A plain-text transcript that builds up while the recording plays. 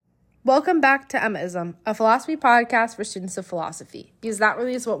Welcome back to Emmaism, a philosophy podcast for students of philosophy, because that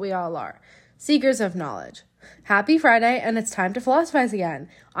really is what we all are, seekers of knowledge. Happy Friday, and it's time to philosophize again.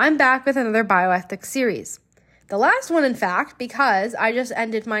 I'm back with another bioethics series. The last one, in fact, because I just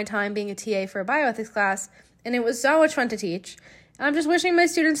ended my time being a TA for a bioethics class, and it was so much fun to teach. I'm just wishing my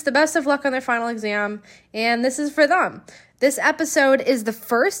students the best of luck on their final exam, and this is for them. This episode is the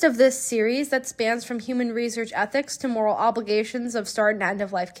first of this series that spans from human research ethics to moral obligations of start and end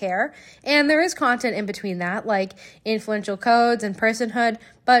of life care, and there is content in between that, like influential codes and personhood,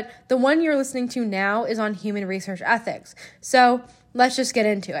 but the one you're listening to now is on human research ethics. So let's just get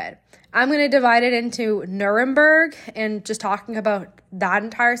into it. I'm going to divide it into Nuremberg and just talking about that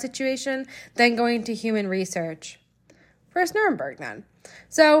entire situation, then going to human research. First, Nuremberg, then.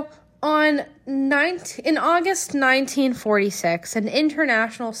 So, in August 1946, an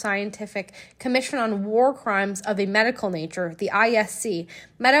International Scientific Commission on War Crimes of a Medical Nature, the ISC,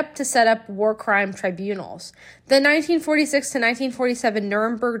 met up to set up war crime tribunals. The 1946 to 1947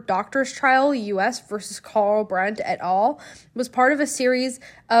 Nuremberg Doctors Trial, U.S. versus Karl Brandt et al., was part of a series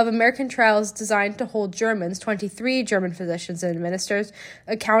of American trials designed to hold Germans, 23 German physicians and ministers,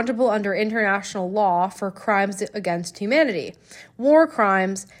 accountable under international law for crimes against humanity, war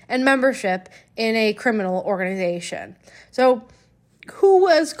crimes, and membership in a criminal organization. So, who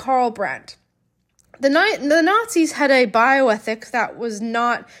was Karl Brandt? The Nazis had a bioethics that was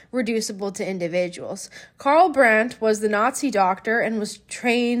not reducible to individuals. Karl Brandt was the Nazi doctor and was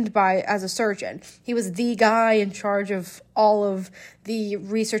trained as a surgeon. He was the guy in charge of all of the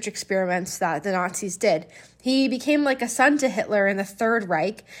research experiments that the Nazis did. He became like a son to Hitler in the Third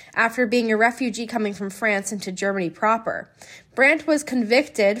Reich after being a refugee coming from France into Germany proper. Brandt was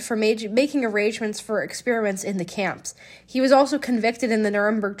convicted for making arrangements for experiments in the camps. He was also convicted in the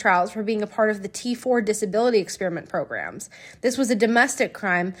Nuremberg trials for being a part of the T4 disability experiment programs. This was a domestic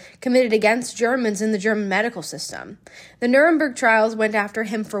crime committed against Germans in the German medical system. The Nuremberg trials went after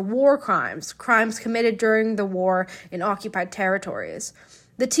him for war crimes committed during the war in occupied territories.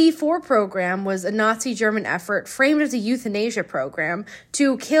 The T4 program was a Nazi German effort framed as a euthanasia program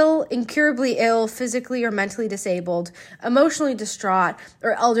to kill incurably ill, physically or mentally disabled, emotionally distraught,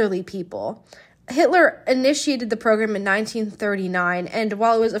 or elderly people. Hitler initiated the program in 1939, and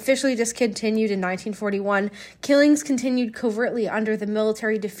while it was officially discontinued in 1941, killings continued covertly until the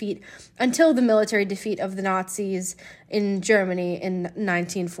military defeat of the Nazis in Germany in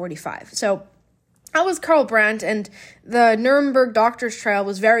 1945. So, that was Karl Brandt, and the Nuremberg Doctors Trial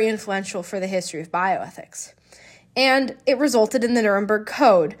was very influential for the history of bioethics. And it resulted in the Nuremberg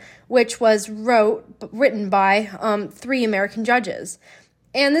Code, which was written by 3 American judges.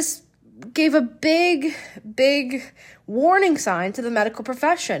 And this gave a big warning sign to the medical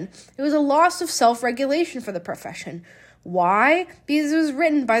profession. It was a loss of self-regulation for the profession. Why? Because it was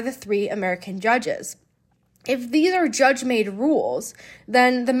written by the 3 American judges. If these are judge-made rules,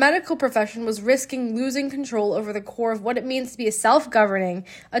 then the medical profession was risking losing control over the core of what it means to be a self-governing,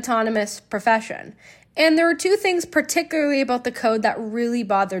 autonomous profession. And there were 2 things particularly about the code that really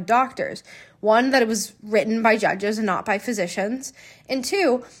bothered doctors. 1, that it was written by judges and not by physicians. And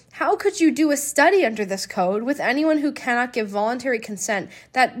 2, how could you do a study under this code with anyone who cannot give voluntary consent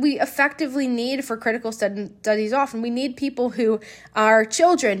that we effectively need for critical studies often? We need people who are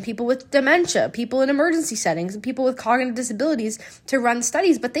children, people with dementia, people in emergency settings, and people with cognitive disabilities to run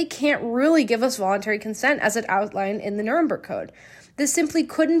studies, but they can't really give us voluntary consent as it outlined in the Nuremberg Code. This simply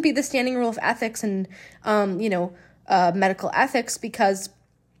couldn't be the standing rule of ethics and, medical ethics because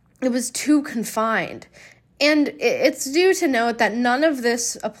it was too confined. And it's due to note that none of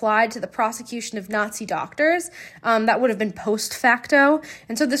this applied to the prosecution of Nazi doctors. That would have been post facto.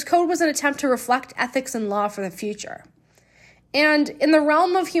 And so this code was an attempt to reflect ethics and law for the future. And in the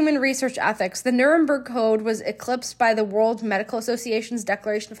realm of human research ethics, the Nuremberg Code was eclipsed by the World Medical Association's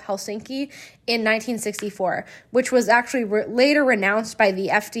Declaration of Helsinki in 1964, which was actually later renounced by the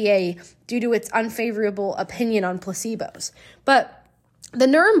FDA due to its unfavorable opinion on placebos. But the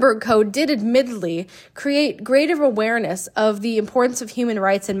Nuremberg Code did admittedly create greater awareness of the importance of human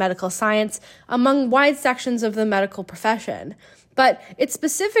rights in medical science among wide sections of the medical profession. But its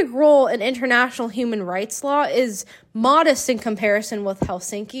specific role in international human rights law is modest in comparison with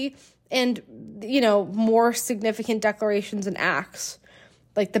Helsinki and, more significant declarations and acts,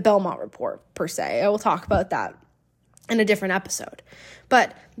 like the Belmont Report, per se. I will talk about that in a different episode.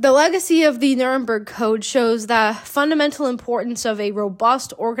 But the legacy of the Nuremberg Code shows the fundamental importance of a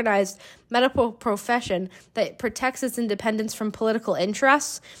robust, organized medical profession that protects its independence from political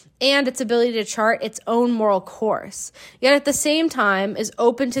interests and its ability to chart its own moral course, yet at the same time is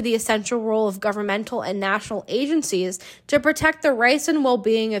open to the essential role of governmental and national agencies to protect the rights and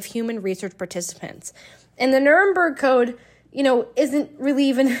well-being of human research participants. And the Nuremberg Code, isn't really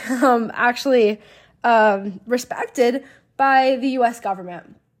even actually respected by the U.S.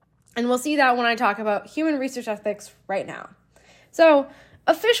 government. And we'll see that when I talk about human research ethics right now. So,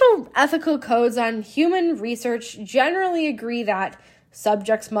 official ethical codes on human research generally agree that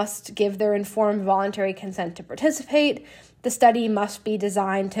subjects must give their informed voluntary consent to participate. The study must be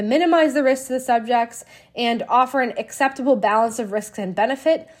designed to minimize the risks to the subjects and offer an acceptable balance of risks and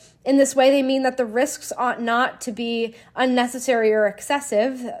benefit. In this way, they mean that the risks ought not to be unnecessary or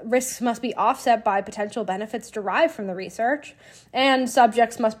excessive. Risks must be offset by potential benefits derived from the research, and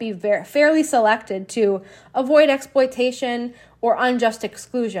subjects must be fairly selected to avoid exploitation or unjust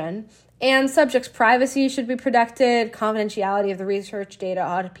exclusion. And subjects' privacy should be protected, confidentiality of the research data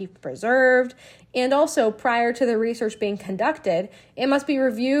ought to be preserved, and also prior to the research being conducted, it must be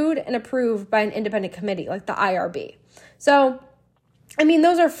reviewed and approved by an independent committee like the IRB. So,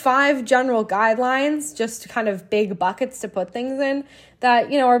 those are 5 general guidelines, just kind of big buckets to put things in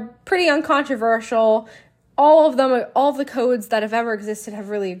that, are pretty uncontroversial. All of the codes that have ever existed have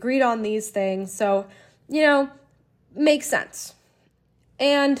really agreed on these things. So, makes sense.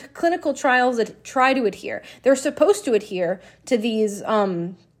 And clinical trials that try to adhere, they're supposed to adhere to these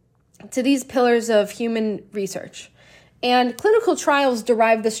pillars of human research. And clinical trials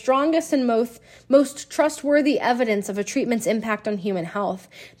derive the strongest and most trustworthy evidence of a treatment's impact on human health.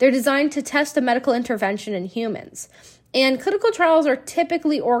 They're designed to test a medical intervention in humans. And clinical trials are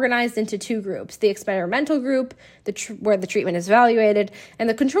typically organized into 2 groups: the experimental group, where the treatment is evaluated, and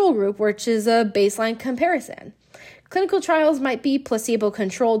the control group, which is a baseline comparison. Clinical trials might be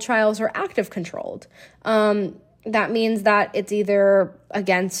placebo-controlled trials or active-controlled. That means that it's either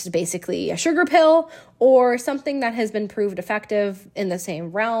against basically a sugar pill or something that has been proved effective in the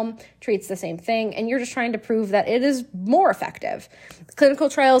same realm, treats the same thing, and you're just trying to prove that it is more effective. Clinical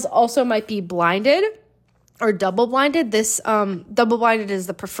trials also might be blinded or double-blinded. This double-blinded is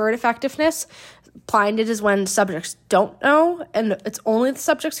the preferred effectiveness. Blinded is when subjects don't know, and it's only the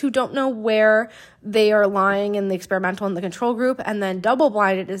subjects who don't know where they are lying in the experimental and the control group. And then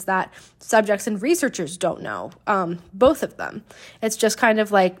double-blinded is that subjects and researchers don't know, both of them. It's just kind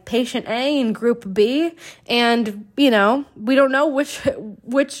of like patient A and group B, and, we don't know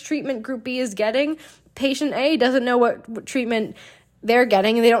which treatment group B is getting. Patient A doesn't know what treatment they're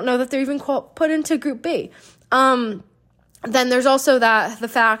getting, and they don't know that they're even put into group B. Then there's also the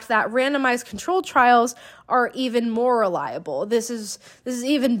fact that randomized controlled trials are even more reliable. This is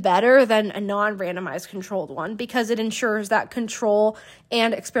even better than a non-randomized controlled one because it ensures that control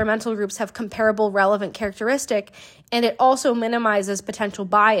and experimental groups have comparable relevant characteristic, and it also minimizes potential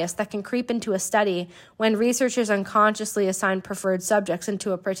bias that can creep into a study when researchers unconsciously assign preferred subjects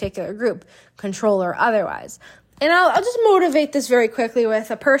into a particular group, control or otherwise. And I'll just motivate this very quickly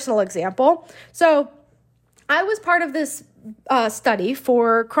with a personal example. So I was part of this study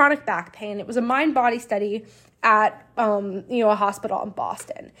for chronic back pain. It was a mind-body study at a hospital in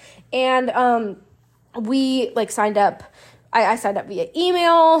Boston, and we signed up. I signed up via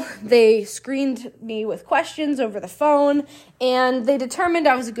email. They screened me with questions over the phone, and they determined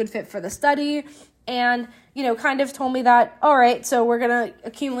I was a good fit for the study. And kind of told me that, all right, so we're gonna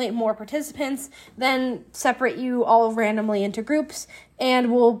accumulate more participants, then separate you all randomly into groups,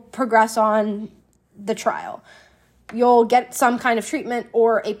 and we'll progress on the trial. You'll get some kind of treatment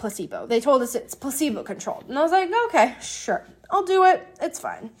or a placebo. They told us it's placebo-controlled. And I was like, okay, sure, I'll do it. It's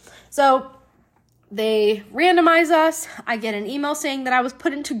fine. So they randomize us. I get an email saying that I was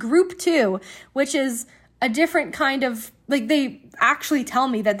put into group 2, which is a different kind of, they actually tell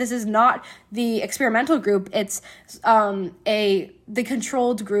me that this is not the experimental group. It's the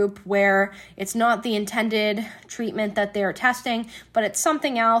controlled group where it's not the intended treatment that they're testing, but it's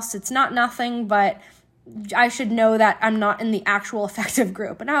something else. It's not nothing, but I should know that I'm not in the actual effective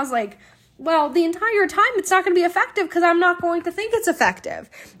group. And I was like, well, the entire time it's not going to be effective because I'm not going to think it's effective.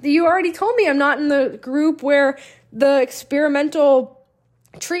 You already told me I'm not in the group where the experimental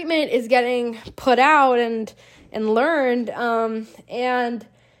treatment is getting put out and learned. And,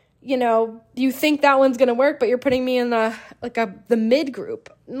 you think that one's going to work, but you're putting me in the mid group.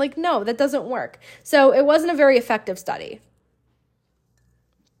 No, that doesn't work. So it wasn't a very effective study.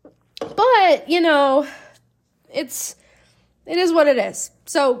 But, it is what it is.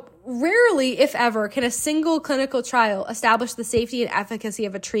 So rarely, if ever, can a single clinical trial establish the safety and efficacy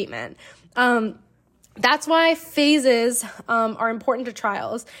of a treatment. That's why phases are important to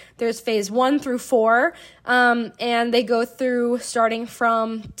trials. There's phase 1 through 4, and they go through starting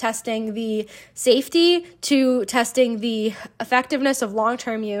from testing the safety to testing the effectiveness of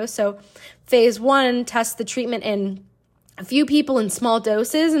long-term use. So phase 1 tests the treatment in a few people in small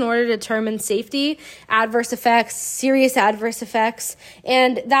doses in order to determine safety, adverse effects, serious adverse effects,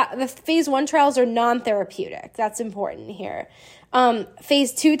 and that the phase 1 trials are non-therapeutic. That's important here.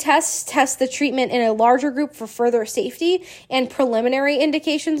 Phase 2 test the treatment in a larger group for further safety and preliminary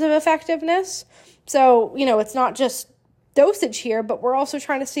indications of effectiveness. So, it's not just dosage here, but we're also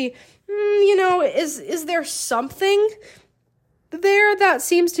trying to see, is there something there that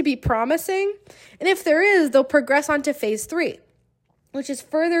seems to be promising? And if there is, they'll progress on to phase 3, which is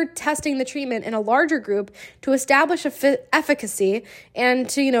further testing the treatment in a larger group to establish efficacy and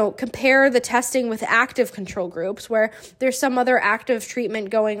to, compare the testing with active control groups where there's some other active treatment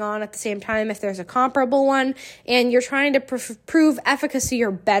going on at the same time if there's a comparable one, and you're trying to prove efficacy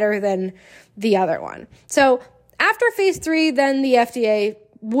or better than the other one. So after phase 3, then the FDA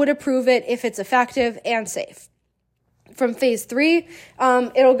would approve it if it's effective and safe. From phase 3,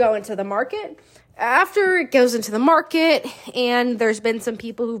 it'll go into the market. After it goes into the market, and there's been some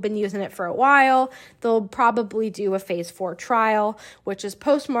people who've been using it for a while, they'll probably do a phase 4 trial, which is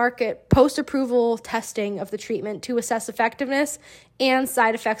post-approval testing of the treatment to assess effectiveness and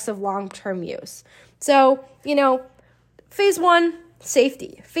side effects of long-term use. So, phase 1,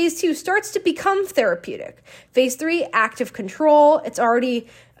 safety. Phase 2 starts to become therapeutic. Phase 3, active control. It's already,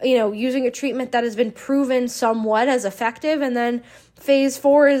 using a treatment that has been proven somewhat as effective. And then phase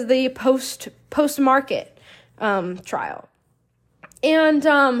 4 is the post-market trial.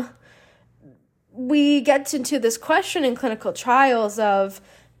 And we get into this question in clinical trials of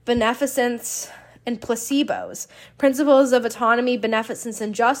beneficence and placebos. Principles of autonomy, beneficence,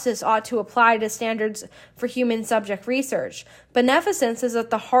 and justice ought to apply to standards for human subject research. Beneficence is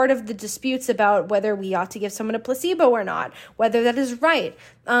at the heart of the disputes about whether we ought to give someone a placebo or not, whether that is right.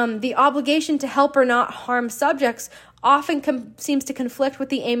 The obligation to help or not harm subjects often seems to conflict with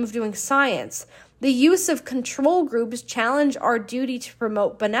the aim of doing science. The use of control groups challenge our duty to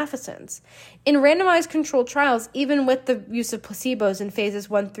promote beneficence. In randomized controlled trials, even with the use of placebos in phases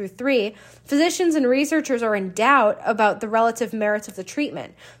 1 through 3, physicians and researchers are in doubt about the relative merits of the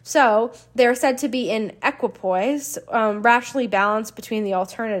treatment. So they're said to be in equipoise, rationally balanced between the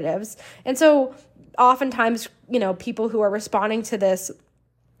alternatives. And so oftentimes, people who are responding to this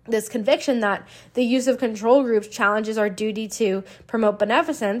conviction that the use of control groups challenges our duty to promote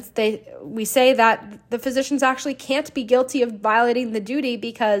beneficence, we say that the physicians actually can't be guilty of violating the duty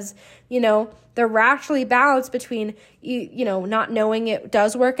because, they're rationally balanced between, not knowing it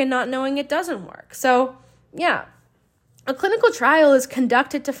does work and not knowing it doesn't work. So, yeah. A clinical trial is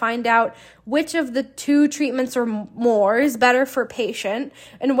conducted to find out which of the two treatments or more is better for a patient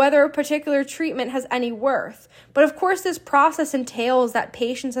and whether a particular treatment has any worth. But of course, this process entails that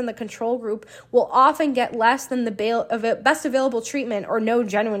patients in the control group will often get less than the best available treatment or no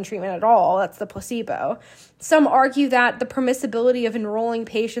genuine treatment at all. That's the placebo. Some argue that the permissibility of enrolling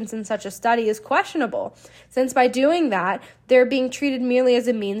patients in such a study is questionable, since by doing that, they're being treated merely as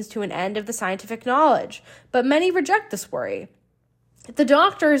a means to an end of the scientific knowledge. But many reject this worry. The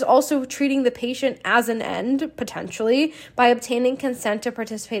doctor is also treating the patient as an end, potentially, by obtaining consent to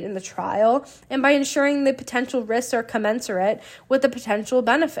participate in the trial and by ensuring the potential risks are commensurate with the potential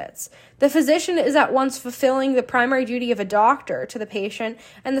benefits. The physician is at once fulfilling the primary duty of a doctor to the patient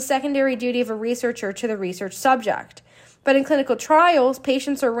and the secondary duty of a researcher to the research subject. But in clinical trials,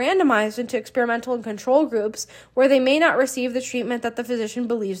 patients are randomized into experimental and control groups where they may not receive the treatment that the physician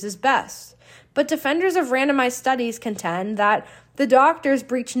believes is best. But defenders of randomized studies contend that the doctors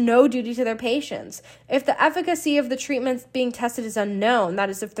breach no duty to their patients. If the efficacy of the treatments being tested is unknown, that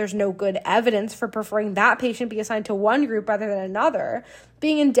is, if there's no good evidence for preferring that patient be assigned to one group rather than another,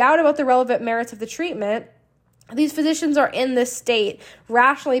 being in doubt about the relevant merits of the treatment, these physicians are in this state,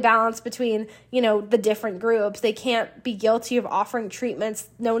 rationally balanced between, the different groups. They can't be guilty of offering treatments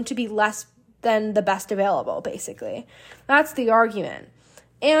known to be less than the best available, basically. That's the argument.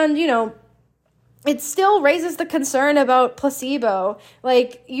 And, it still raises the concern about placebo.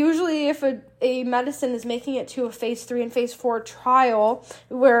 Usually if a medicine is making it to a phase 3 and phase 4 trial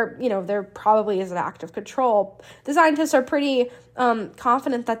where, there probably is an active control, the scientists are pretty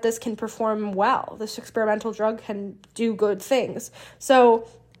confident that this can perform well. This experimental drug can do good things. So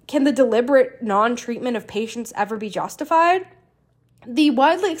can the deliberate non-treatment of patients ever be justified? The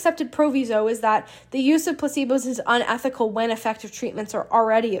widely accepted proviso is that the use of placebos is unethical when effective treatments are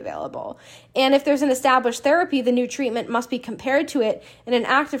already available. And if there's an established therapy, the new treatment must be compared to it in an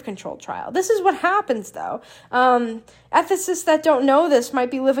active controlled trial. This is what happens, though. Ethicists that don't know this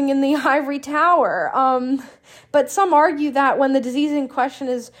might be living in the ivory tower. But some argue that when the disease in question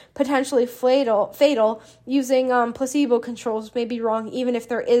is potentially fatal, using placebo controls may be wrong even if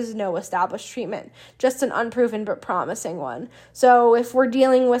there is no established treatment, just an unproven but promising one. So if we're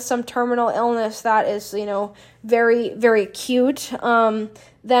dealing with some terminal illness that is, very, very acute,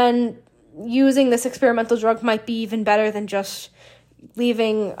 then using this experimental drug might be even better than just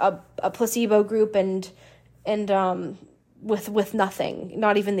leaving a placebo group and with nothing,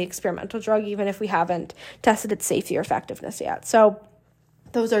 not even the experimental drug, even if we haven't tested its safety or effectiveness yet. So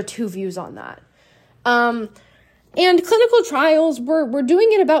those are two views on that. And clinical trials, we're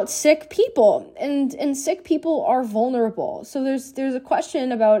doing it about sick people, and sick people are vulnerable. So there's a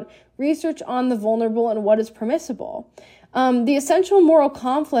question about research on the vulnerable and what is permissible. The essential moral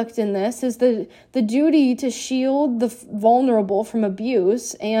conflict in this is the duty to shield the vulnerable from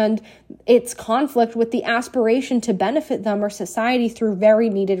abuse and its conflict with the aspiration to benefit them or society through very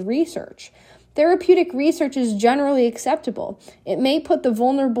needed research. Therapeutic research is generally acceptable. It may put the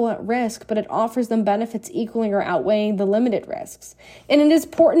vulnerable at risk, but it offers them benefits equaling or outweighing the limited risks. And it is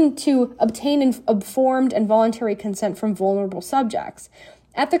important to obtain informed and voluntary consent from vulnerable subjects.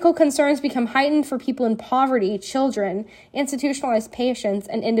 Ethical concerns become heightened for people in poverty, children, institutionalized patients,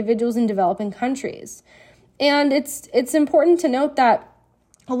 and individuals in developing countries. And it's important to note that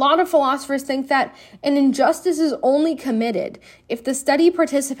a lot of philosophers think that an injustice is only committed if the study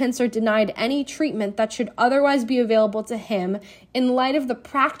participants are denied any treatment that should otherwise be available to him in light of the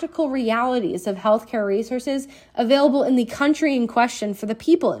practical realities of healthcare resources available in the country in question for the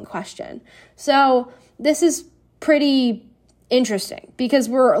people in question. So this is pretty interesting because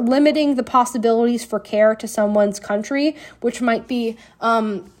we're limiting the possibilities for care to someone's country, which might be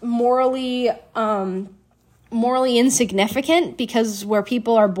morally insignificant because where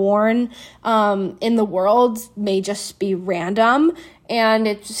people are born in the world may just be random. And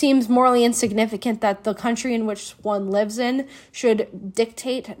it seems morally insignificant that the country in which one lives in should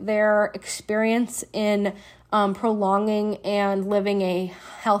dictate their experience in prolonging and living a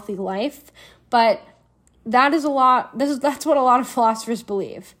healthy life. But that's what a lot of philosophers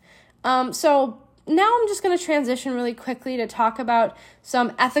believe. So now I'm just going to transition really quickly to talk about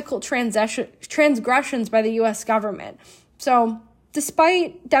some ethical transgressions by the U.S. government. So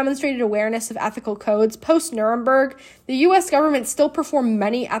despite demonstrated awareness of ethical codes, post-Nuremberg, the U.S. government still performed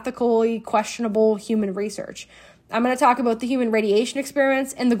many ethically questionable human research. I'm going to talk about the human radiation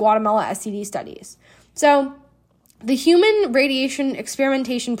experiments and the Guatemala STD studies. So the Human Radiation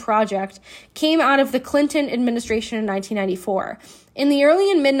Experimentation Project came out of the Clinton administration in 1994. In the early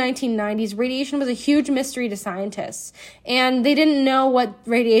and mid-1990s, radiation was a huge mystery to scientists, and they didn't know what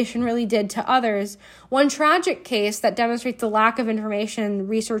radiation really did to others. One tragic case that demonstrates the lack of information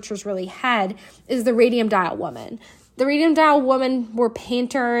researchers really had is the radium dial woman. The radium dial women were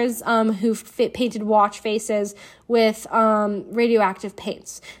painters who painted watch faces with radioactive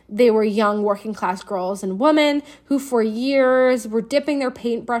paints. They were young working-class girls and women who for years were dipping their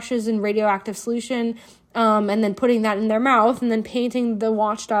paintbrushes in radioactive solution and then putting that in their mouth and then painting the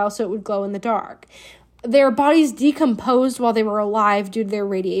watch dial so it would glow in the dark. Their bodies decomposed while they were alive due to their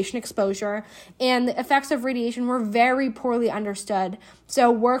radiation exposure, and the effects of radiation were very poorly understood.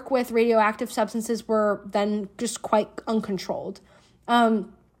 So work with radioactive substances were then just quite uncontrolled.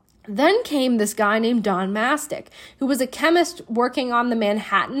 Then came this guy named Don Mastic, who was a chemist working on the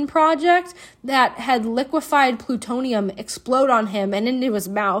Manhattan Project that had liquefied plutonium explode on him and into his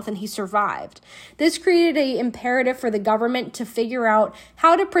mouth, and he survived. This created an imperative for the government to figure out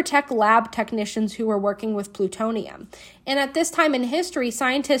how to protect lab technicians who were working with plutonium. And at this time in history,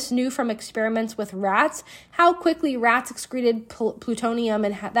 scientists knew from experiments with rats how quickly rats excreted plutonium,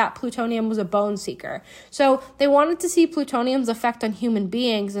 and that plutonium was a bone seeker. So they wanted to see plutonium's effect on human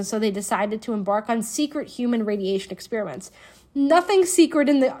beings, and so they decided to embark on secret human radiation experiments. Nothing secret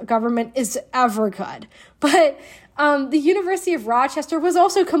in the government is ever good, but the University of Rochester was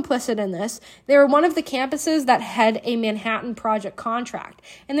also complicit in this. They were one of the campuses that had a Manhattan Project contract,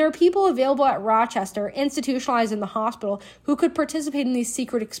 and there were people available at Rochester, institutionalized in the hospital, who could participate in these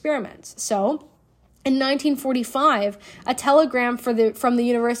secret experiments. So, in 1945, a telegram from the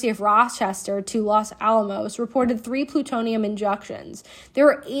University of Rochester to Los Alamos reported 3 plutonium injections. There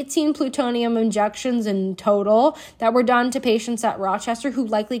were 18 plutonium injections in total that were done to patients at Rochester who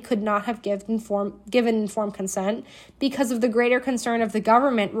likely could not have given informed consent because of the greater concern of the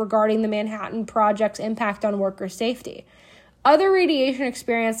government regarding the Manhattan Project's impact on worker safety. Other radiation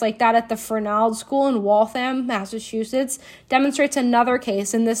experience like that at the Fernald School in Waltham, Massachusetts, demonstrates another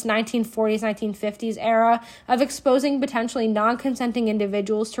case in this 1940s, 1950s era of exposing potentially non-consenting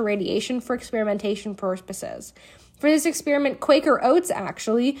individuals to radiation for experimentation purposes. For this experiment, Quaker Oats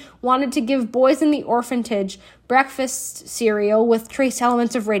actually wanted to give boys in the orphanage breakfast cereal with trace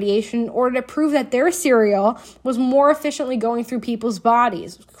elements of radiation in order to prove that their cereal was more efficiently going through people's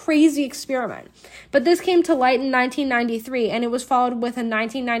bodies. Crazy experiment. But this came to light in 1993, and it was followed with a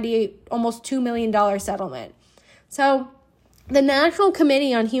 1998 almost $2 million settlement. So the National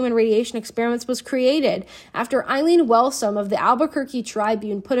Committee on Human Radiation Experiments was created after Eileen Wellsome of the Albuquerque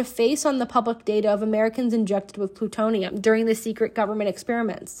Tribune put a face on the public data of Americans injected with plutonium during the secret government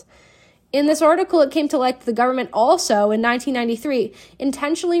experiments. In this article, it came to light that the government also, in 1993,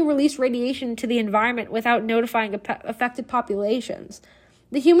 intentionally released radiation into the environment without notifying affected populations.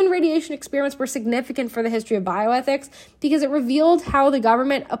 The human radiation experiments were significant for the history of bioethics because it revealed how the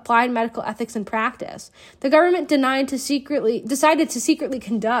government applied medical ethics in practice. The government decided to secretly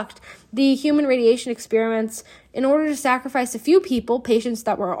conduct the human radiation experiments in order to sacrifice a few people, patients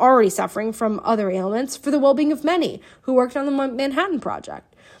that were already suffering from other ailments, for the well-being of many who worked on the Manhattan Project.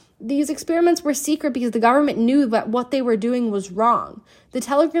 These experiments were secret because the government knew that what they were doing was wrong. The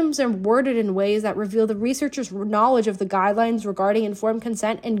telegrams are worded in ways that reveal the researchers' knowledge of the guidelines regarding informed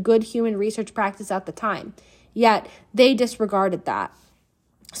consent and good human research practice at the time. Yet, they disregarded that.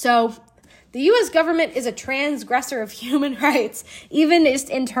 So, the U.S. government is a transgressor of human rights, even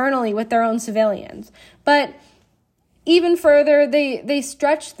just internally with their own civilians. But even further, they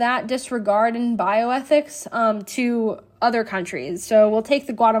stretch that disregard in bioethics to other countries. So we'll take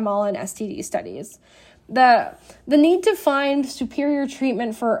the Guatemala STD studies. The need to find superior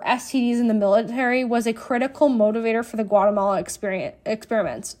treatment for STDs in the military was a critical motivator for the Guatemala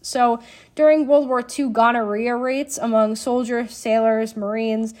experiments. So during World War II, gonorrhea rates among soldiers, sailors,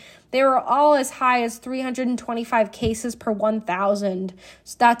 Marines, they were all as high as 325 cases per 1,000.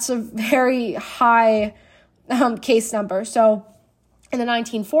 So that's a very high case number. So in the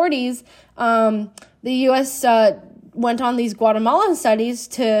 1940s, the U.S. Went on these Guatemalan studies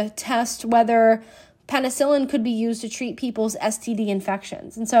to test whether penicillin could be used to treat people's STD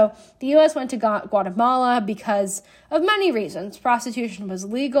infections. And so the U.S. went to Guatemala because of many reasons. Prostitution was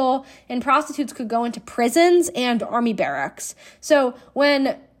legal, and prostitutes could go into prisons and army barracks. So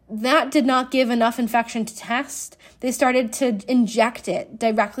when that did not give enough infection to test, they started to inject it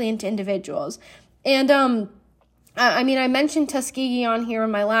directly into individuals. And I mentioned Tuskegee on here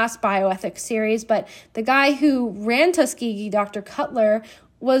in my last bioethics series, but the guy who ran Tuskegee, Dr. Cutler,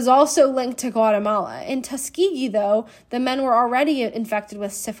 was also linked to Guatemala. In Tuskegee, though, the men were already infected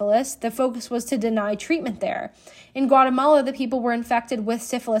with syphilis. The focus was to deny treatment there. In Guatemala, the people were infected with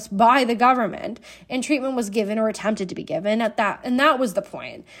syphilis by the government, and treatment was given or attempted to be given and that was the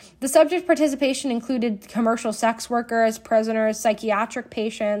point. The subject participation included commercial sex workers, prisoners, psychiatric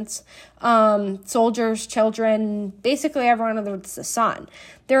patients, soldiers, children, basically everyone under the sun.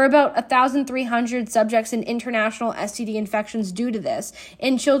 There are about 1,300 subjects in international STD infections due to this,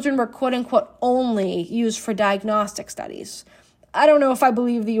 and children were quote-unquote only used for diagnostic studies. I don't know if I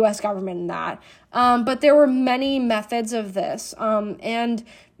believe the U.S. government in that, but there were many methods of this, and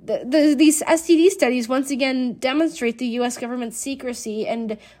these STD studies once again demonstrate the U.S. government's secrecy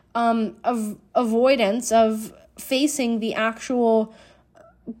and avoidance of facing the actual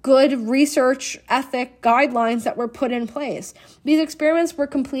good research ethic guidelines that were put in place. These experiments were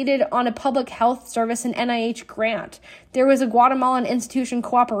completed on a public health service and NIH grant. There was a Guatemalan institution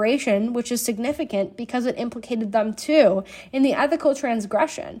cooperation, which is significant because it implicated them too in the ethical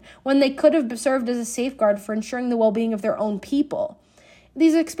transgression, when they could have served as a safeguard for ensuring the well-being of their own people.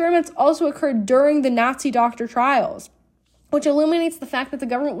 These experiments also occurred during the Nazi doctor trials, which illuminates the fact that the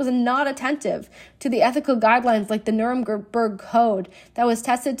government was not attentive to the ethical guidelines like the Nuremberg Code that was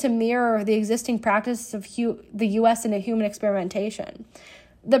tested to mirror the existing practices of the U.S. in human experimentation.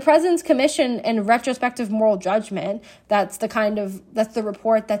 The President's Commission and Retrospective Moral Judgment, that's the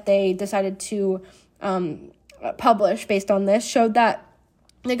report that they decided to publish based on this, showed that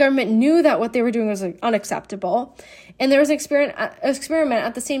the government knew that what they were doing was unacceptable. And there was an experiment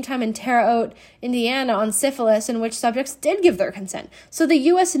at the same time in Terre Haute, Indiana, on syphilis in which subjects did give their consent. So the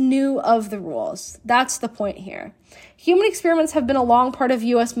U.S. knew of the rules. That's the point here. Human experiments have been a long part of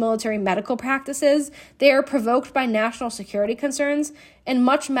U.S. military medical practices. They are provoked by national security concerns, and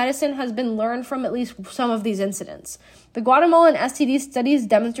much medicine has been learned from at least some of these incidents. The Guatemalan STD studies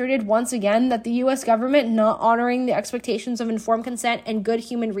demonstrated once again that the U.S. government not honoring the expectations of informed consent and good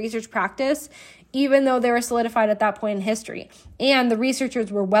human research practice, even though they were solidified at that point in history, and the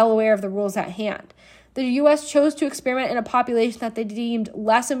researchers were well aware of the rules at hand. The U.S. chose to experiment in a population that they deemed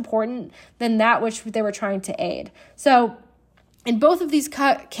less important than that which they were trying to aid. So in both of these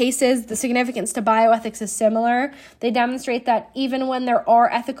cases, the significance to bioethics is similar. They demonstrate that even when there are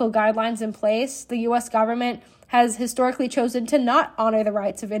ethical guidelines in place, the U.S. government has historically chosen to not honor the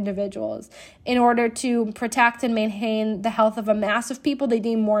rights of individuals in order to protect and maintain the health of a mass of people they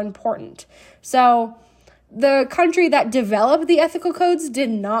deem more important. So the country that developed the ethical codes did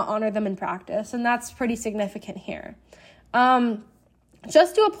not honor them in practice, and that's pretty significant here.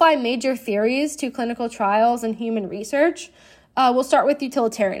 Just to apply major theories to clinical trials and human research, we'll start with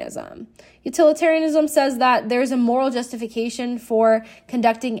utilitarianism. Utilitarianism says that there's a moral justification for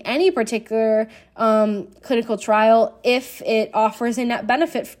conducting any particular clinical trial if it offers a net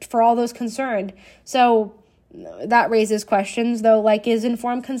benefit for all those concerned. So that raises questions, though, like, is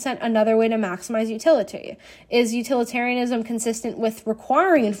informed consent another way to maximize utility? Is utilitarianism consistent with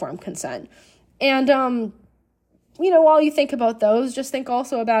requiring informed consent? And while you think about those, just think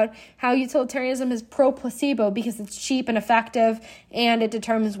also about how utilitarianism is pro-placebo because it's cheap and effective and it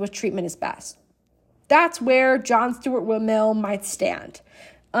determines which treatment is best. That's where John Stuart Mill might stand.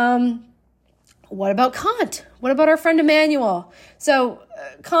 What about Kant? What about our friend Emmanuel? So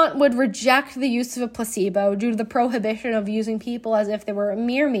Kant would reject the use of a placebo due to the prohibition of using people as if they were a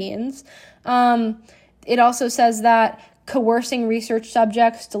mere means. It also says that coercing research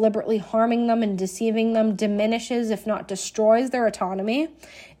subjects, deliberately harming them and deceiving them diminishes, if not destroys, their autonomy.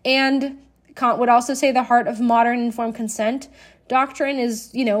 And Kant would also say the heart of modern informed consent doctrine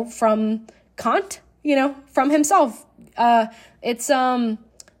is, from Kant, from himself. It's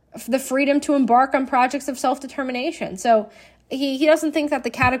the freedom to embark on projects of self-determination. So he doesn't think that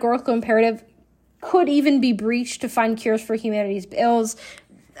the categorical imperative could even be breached to find cures for humanity's ills.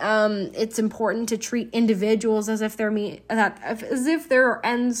 It's important to treat individuals as if they're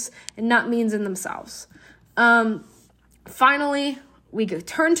ends and not means in themselves. Finally, we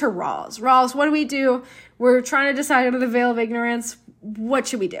turn to Rawls. Rawls, what do? We're trying to decide under the veil of ignorance. What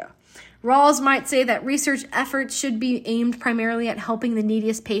should we do? Rawls might say that research efforts should be aimed primarily at helping the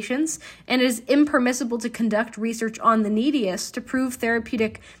neediest patients, and it is impermissible to conduct research on the neediest to prove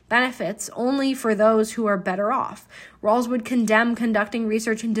therapeutic benefits only for those who are better off. Rawls would condemn conducting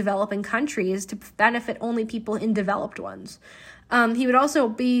research in developing countries to benefit only people in developed ones. He would also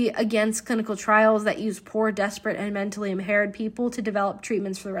be against clinical trials that use poor, desperate, and mentally impaired people to develop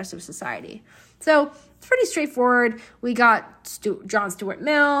treatments for the rest of society. So it's pretty straightforward. We got John Stuart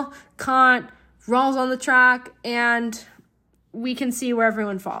Mill, Kant, Rawls on the track, and we can see where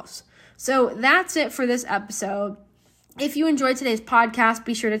everyone falls. So that's it for this episode. If you enjoyed today's podcast,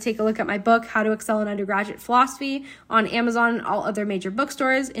 be sure to take a look at my book, How to Excel in Undergraduate Philosophy, on Amazon and all other major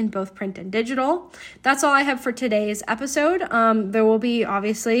bookstores in both print and digital. That's all I have for today's episode. There will be,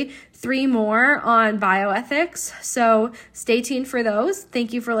 obviously, 3 more on bioethics, so stay tuned for those.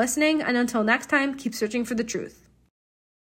 Thank you for listening, and until next time, keep searching for the truth.